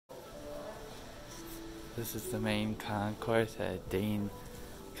This is the main concourse at Dane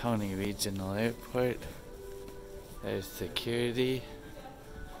County Regional Airport. There's security,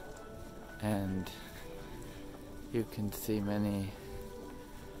 and you can see many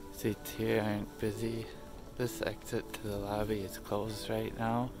seats here aren't busy. This exit to the lobby is closed right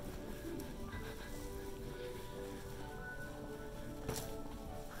now.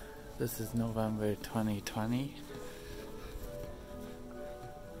 This is November 2020.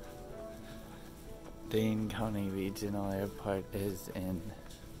 Dane County Regional Airport is in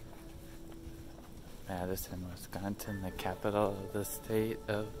Madison, Wisconsin, the capital of the state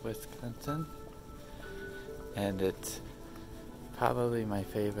of Wisconsin. And it's probably my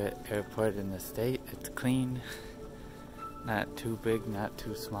favorite airport in the state. It's clean, not too big, not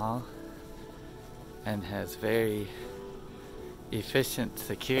too small, and has very efficient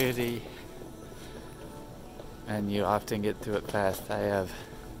security, and you often get through it fast. I have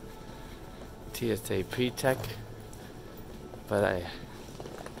TSA pre-check, but I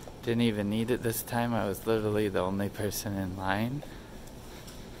didn't even need it this time. I was literally the only person in line.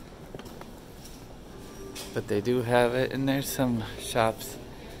 But they do have it, and there's some shops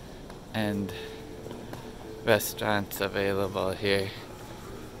and restaurants available here.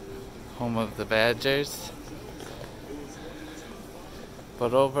 Home of the Badgers.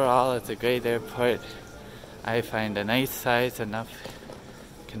 But overall, it's a great airport. I find a nice size, enough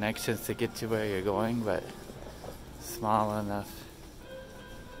connections to get you where you're going, but small enough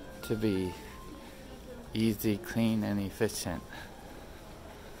to be easy, clean, and efficient.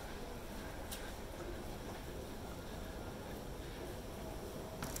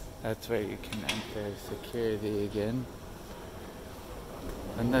 That's where you can enter security again.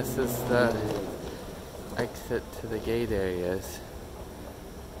 And this is the exit to the gate areas.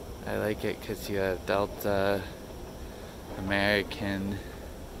 I like it because you have Delta, American,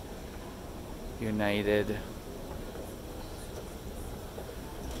 United,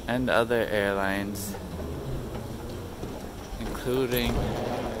 and other airlines, including,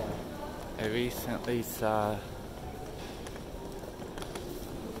 I recently saw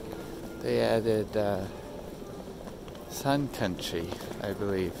they added Sun Country, I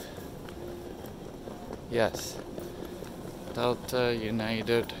believe. Yes. Delta,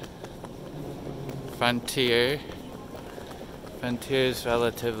 United, Frontier. Frontier is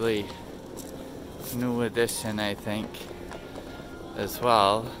relatively new addition, I think, as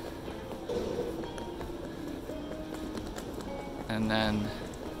well. And then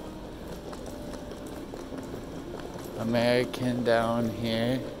American down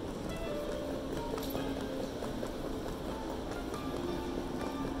here.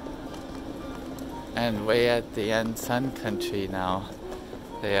 And way at the end, Sun Country now.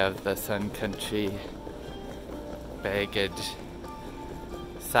 They have the Sun Country baggage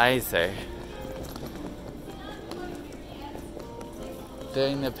sizer.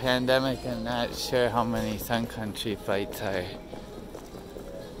 During the pandemic, I'm not sure how many Sun Country flights are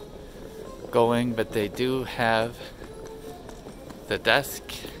going, but they do have the desk.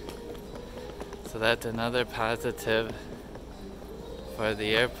 So that's another positive for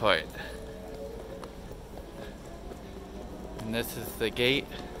the airport. And this is the gate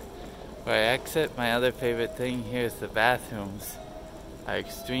where I exit. My other favorite thing here is the bathrooms are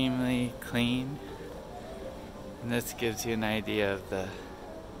extremely clean. And this gives you an idea of the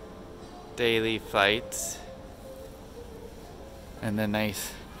daily flights. And the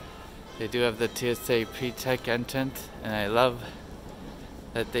nice, they do have the TSA pre-check entrance, and I love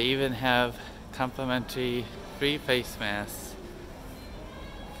that they even have complimentary free face masks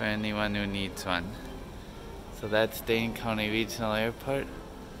for anyone who needs one. So that's Dane County Regional Airport.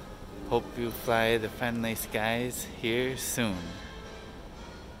 Hope you fly the friendly skies here soon.